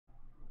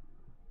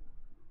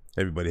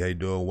Hey everybody, how you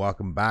doing?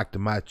 Welcome back to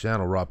my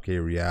channel, Rob K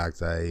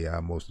Reacts. I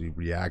mostly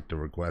react to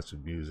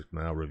requested music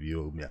now,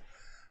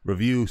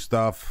 review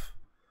stuff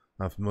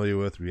I'm familiar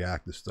with,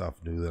 react to stuff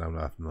new that I'm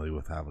not familiar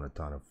with, having a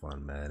ton of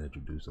fun, man.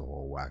 Introduce a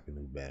whole whack of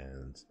new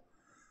bands.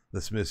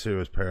 The Smiths here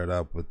was paired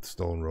up with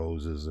Stone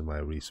Roses in my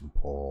recent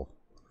poll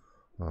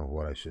on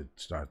what I should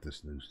start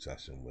this new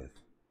session with.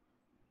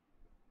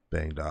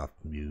 Banged Off,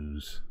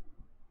 Muse,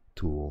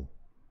 Tool,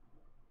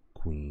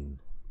 Queen,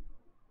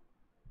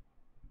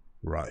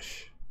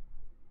 Rush,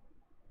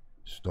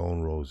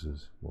 Stone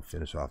Roses. We'll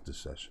finish off this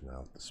session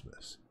now with the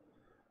Smiths.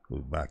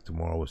 We'll be back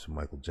tomorrow with some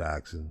Michael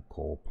Jackson,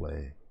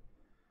 Coldplay,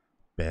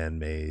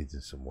 Bandmaids,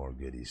 and some more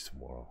goodies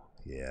tomorrow.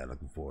 Yeah,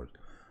 looking forward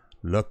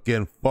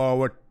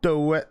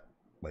to it.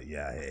 But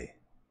yeah, hey,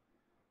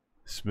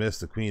 Smiths,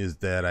 the Queen is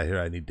dead.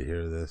 I need to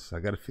hear this.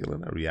 I got a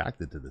feeling I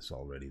reacted to this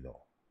already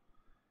though,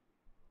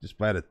 just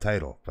by the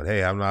title. But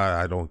hey,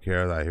 I don't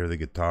care. I hear the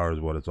guitar is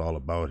what it's all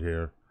about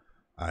here.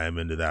 I am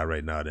into that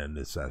right now to end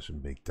this session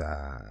big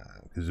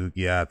time. Kazuki,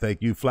 yeah,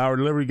 thank you. Flower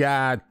delivery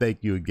guy,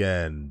 thank you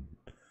again.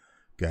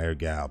 Guy or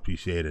gal,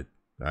 appreciate it.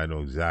 I know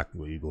exactly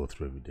what you go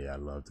through every day. I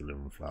love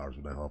delivering flowers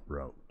when I help her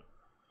out.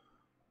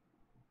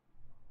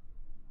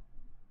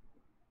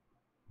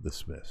 The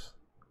Smiths.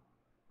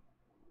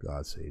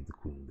 God save the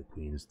Queen. The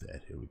Queen is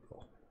dead. Here we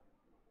go.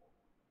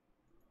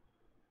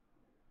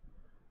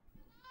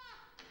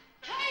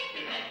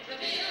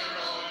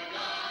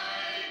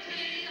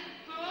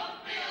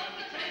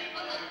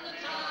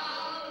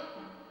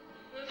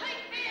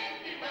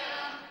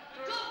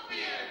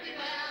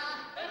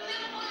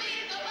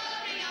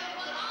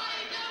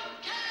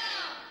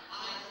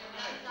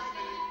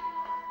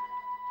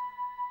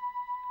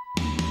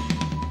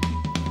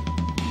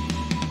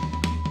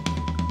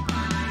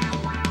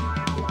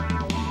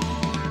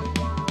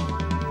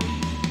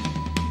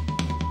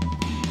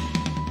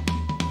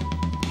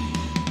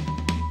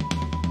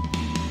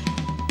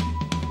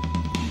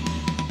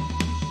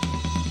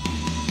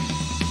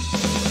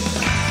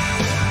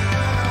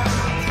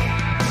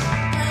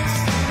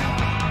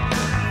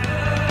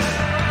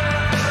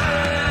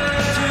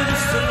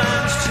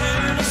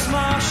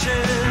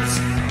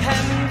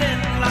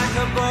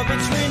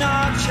 Between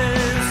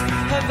arches,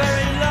 her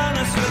very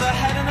lowness with her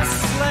head in a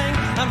sling.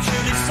 I'm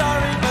truly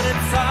sorry, but it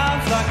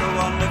sounds like a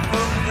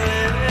wonderful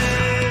thing.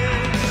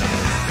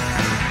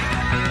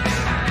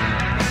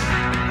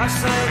 I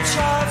say,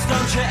 Charles,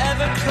 don't you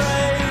ever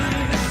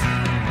crave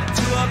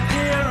to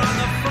appear on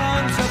the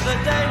front of the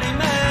Daily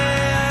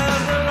Mail,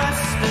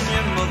 dressed in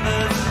your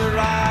mother's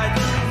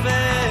bridal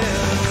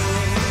veil?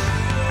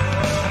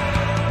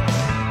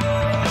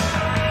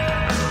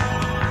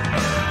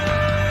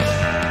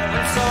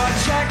 And so I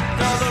checked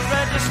all the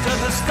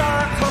registered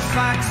historical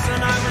facts,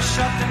 and I was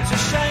shocked into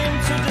shame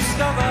to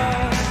discover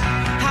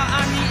how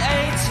I'm the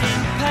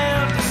 18th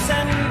pale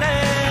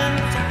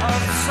descendant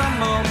of some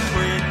old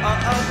queen or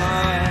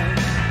other.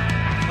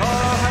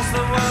 Oh, has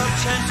the world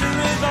changed to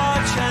we've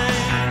all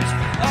changed?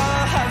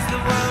 Oh, has the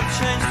world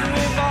changed to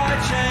we've all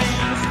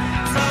changed?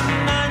 Some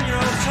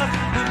 9-year-old chuck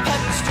who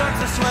peddled drugs,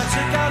 I swear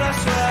to God, I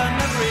swear I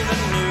never even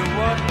knew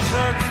what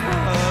drugs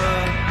were.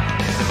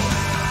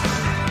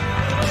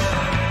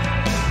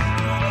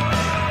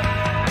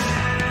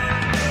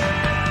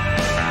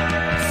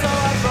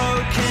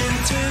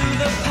 To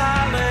the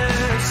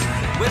palace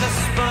with a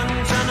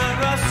sponge and a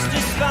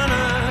rusty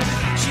spanner.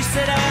 She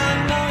said, I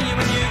know you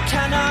and you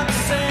cannot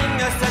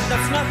sing. I said,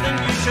 that's nothing,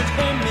 you should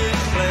hear me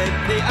play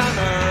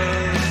piano.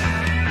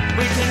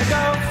 We can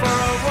go for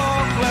a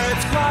walk where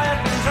it's quiet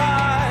and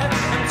dry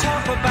and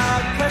talk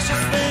about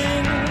precious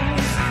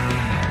things.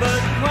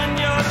 But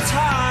when you're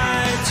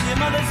tied to your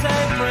mother's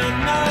apron,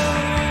 no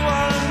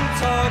one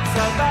talks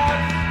about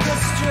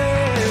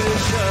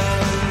frustration.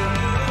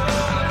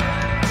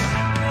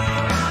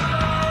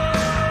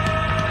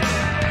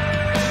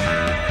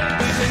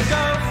 Go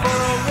for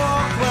a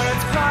walk where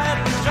it's quiet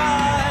and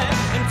dry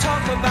and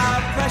talk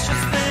about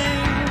precious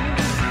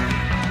things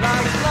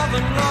like love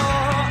and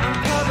law and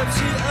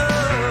poverty.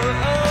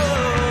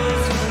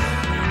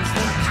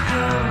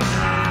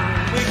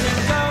 We can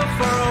go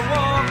for a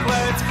walk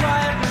where it's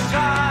quiet and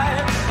dry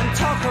and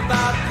talk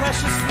about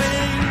precious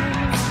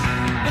things,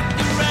 but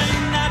the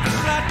rain that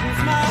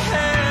flattens my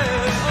hair.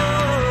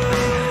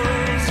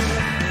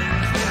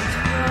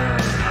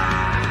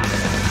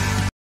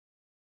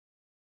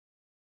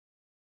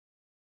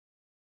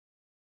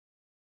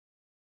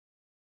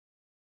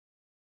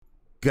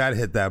 Gotta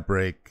hit that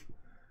break.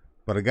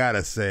 But I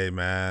gotta say,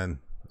 man,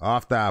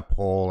 off that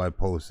poll I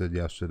posted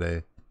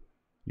yesterday,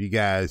 you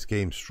guys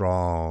came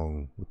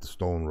strong with the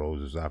Stone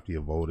Roses after you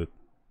voted.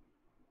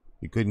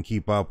 You couldn't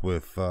keep up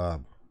with,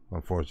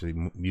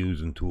 unfortunately,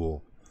 Muse and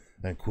Tool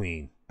and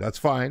Queen. That's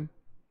fine.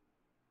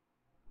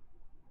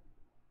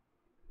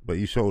 But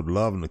you showed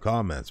love in the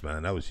comments,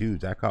 man. That was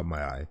huge. That caught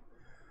my eye.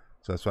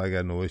 So that's why I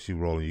got no issue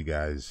rolling you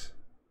guys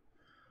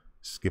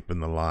skipping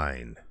the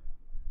line.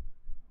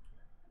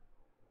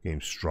 Came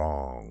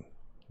strong.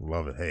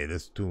 Love it. Hey,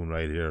 this tune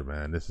right here,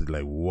 man. This is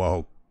like,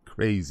 whoa,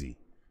 crazy.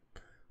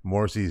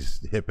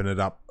 Morrissey's hipping it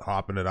up,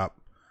 hopping it up.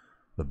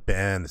 The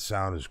band, the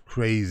sound is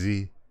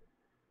crazy.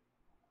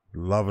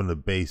 Loving the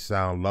bass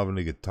sound, loving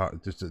the guitar.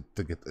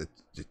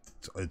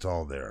 It's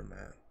all there,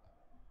 man.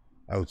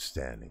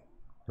 Outstanding.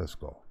 Let's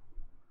go.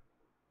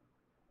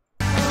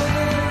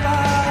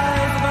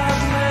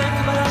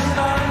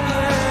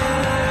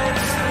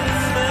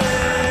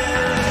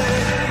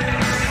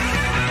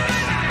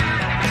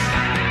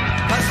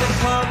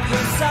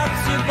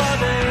 Your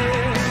body,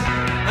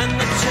 and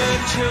the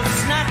church will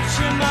snatch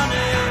your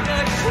money. The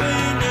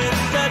queen is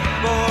dead,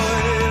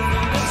 boys,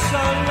 and it's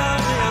so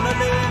lonely on a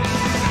limb.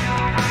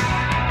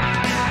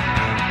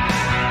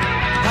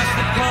 That's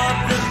the pub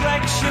that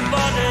breaks your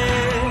body,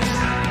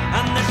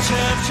 and the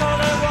church, all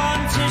they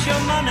want is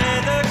your money.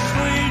 The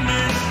queen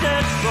is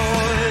dead,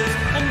 boys,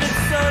 and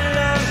it's so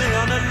lonely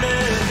on a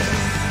limb.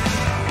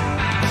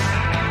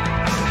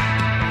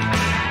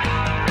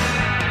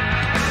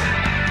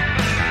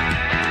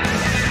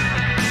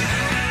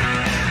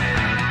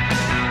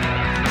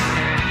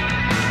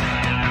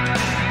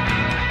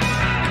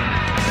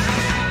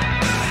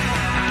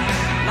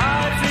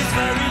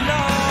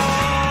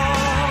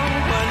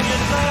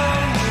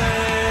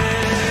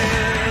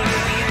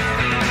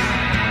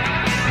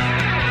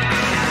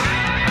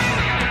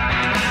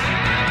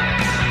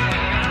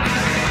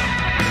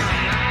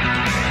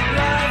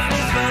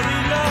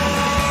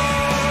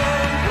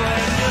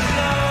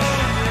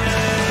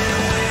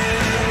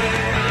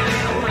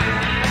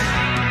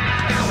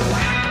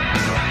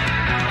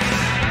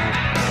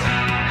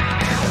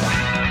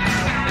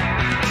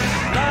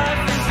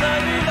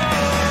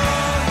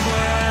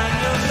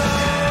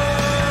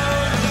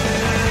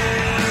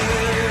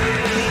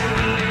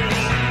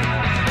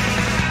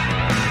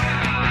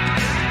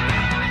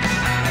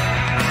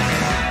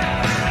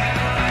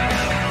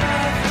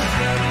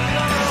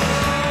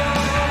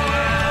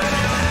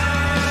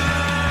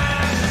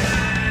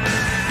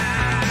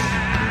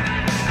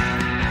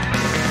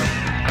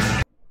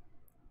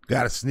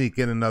 Gotta sneak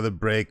in another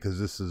break because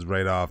this is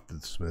right off the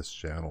Smiths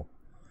channel.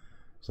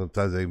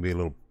 Sometimes they can be a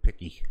little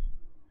picky.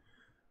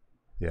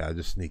 Yeah, I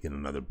just sneak in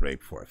another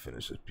break before I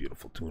finish this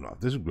beautiful tune off.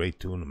 This is a great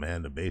tune,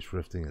 man. The bass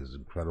riffing is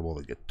incredible.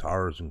 The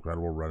guitar is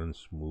incredible, running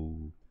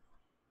smooth.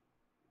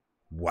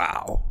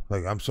 Wow.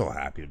 Like, I'm so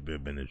happy to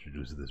have been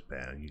introduced to this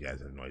band. You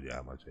guys have no idea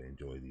how much I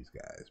enjoy these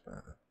guys,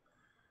 man.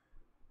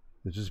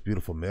 It's just a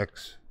beautiful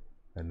mix.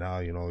 And now,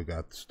 you know, we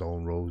got the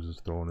Stone Roses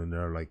thrown in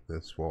there like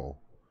this. Whoa.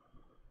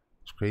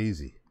 It's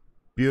crazy.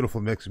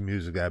 Beautiful mix of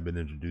music I've been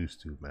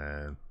introduced to,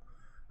 man.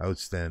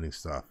 Outstanding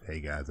stuff. Hey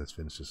guys, let's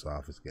finish this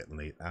off. It's getting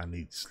late. I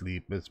need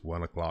sleep. It's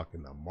 1 o'clock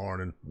in the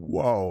morning.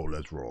 Whoa,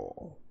 let's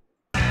roll.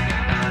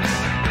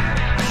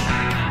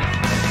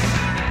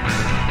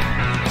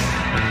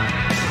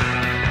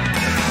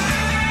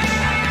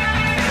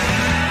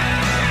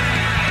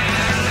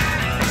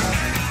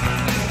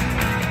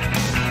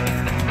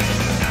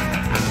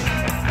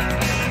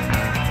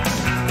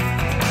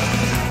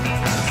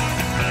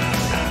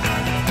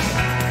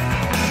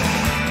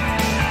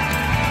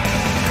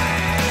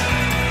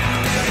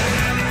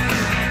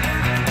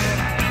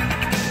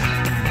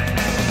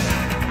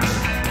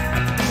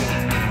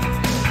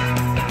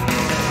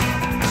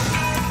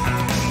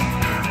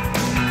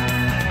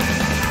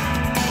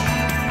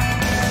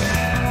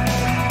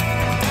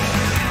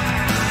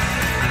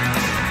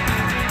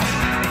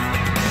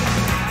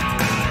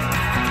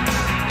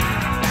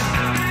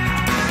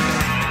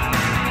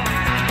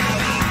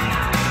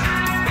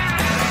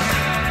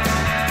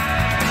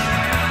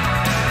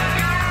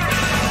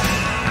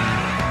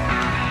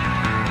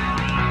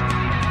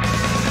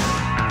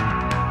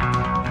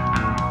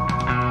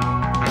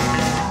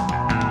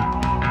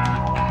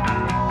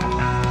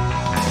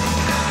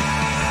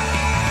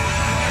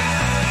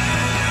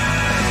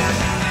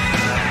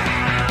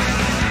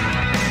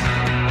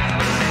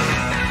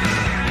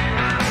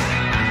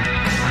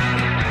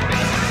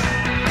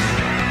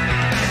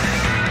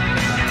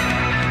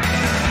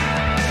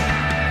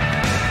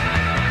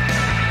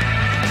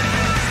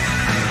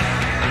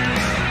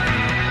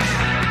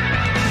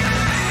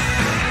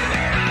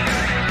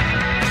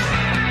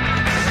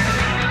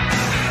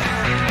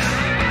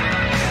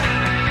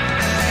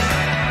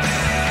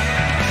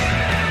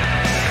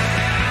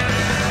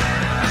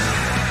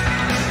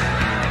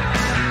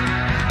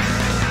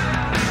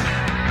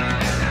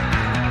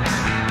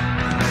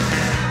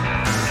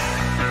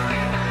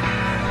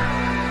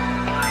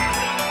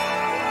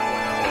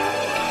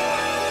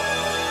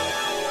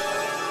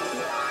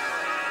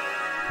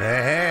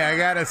 Hey, I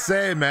gotta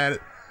say, man,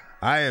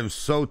 I am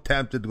so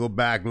tempted to go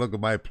back and look at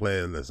my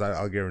playlist.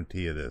 I'll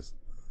guarantee you this.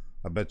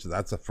 I bet you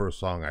that's the first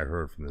song I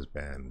heard from this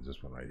band,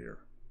 just one right here.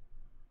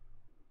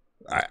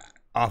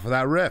 Off of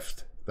that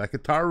riff, that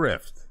guitar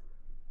riff.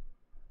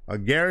 I'll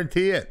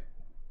guarantee it.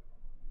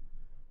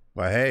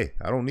 But hey,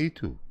 I don't need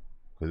to,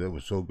 because it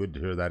was so good to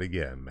hear that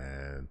again,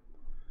 man.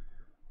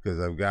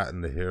 Because I've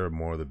gotten to hear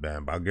more of the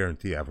band, but I'll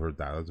guarantee I've heard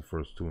that. That was the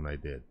first tune I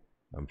did.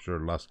 I'm sure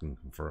Lust can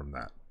confirm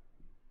that.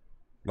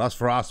 Lust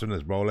for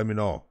awesomeness, bro. Let me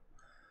know.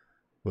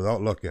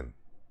 Without looking.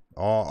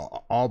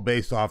 All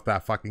based off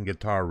that fucking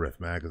guitar riff,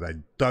 man. Because I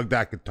dug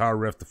that guitar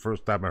riff the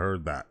first time I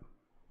heard that.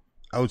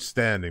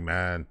 Outstanding,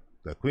 man.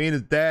 The Queen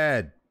is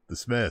dead.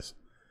 Dismissed.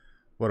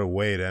 What a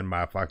way to end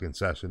my fucking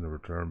session to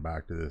return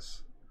back to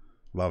this.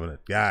 Loving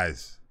it.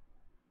 Guys,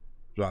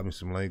 drop me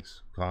some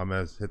links,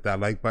 comments. Hit that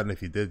like button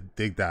if you did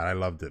dig that. I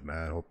loved it,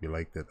 man. Hope you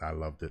liked it. I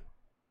loved it.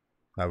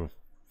 Have a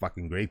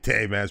fucking great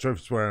day, man. Sorry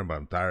for swearing, but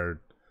I'm tired.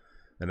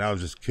 And that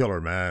was just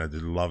killer, man. I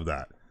just love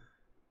that.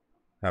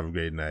 Have a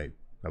great night.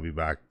 I'll be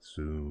back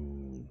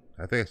soon.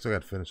 I think I still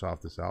got to finish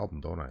off this album,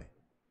 don't I?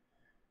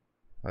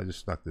 I just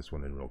snuck this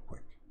one in real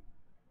quick.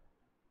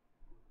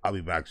 I'll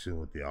be back soon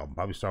with the album.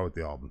 Probably start with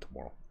the album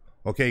tomorrow.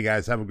 Okay,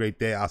 guys. Have a great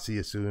day. I'll see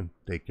you soon.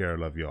 Take care. I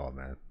love you all,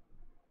 man.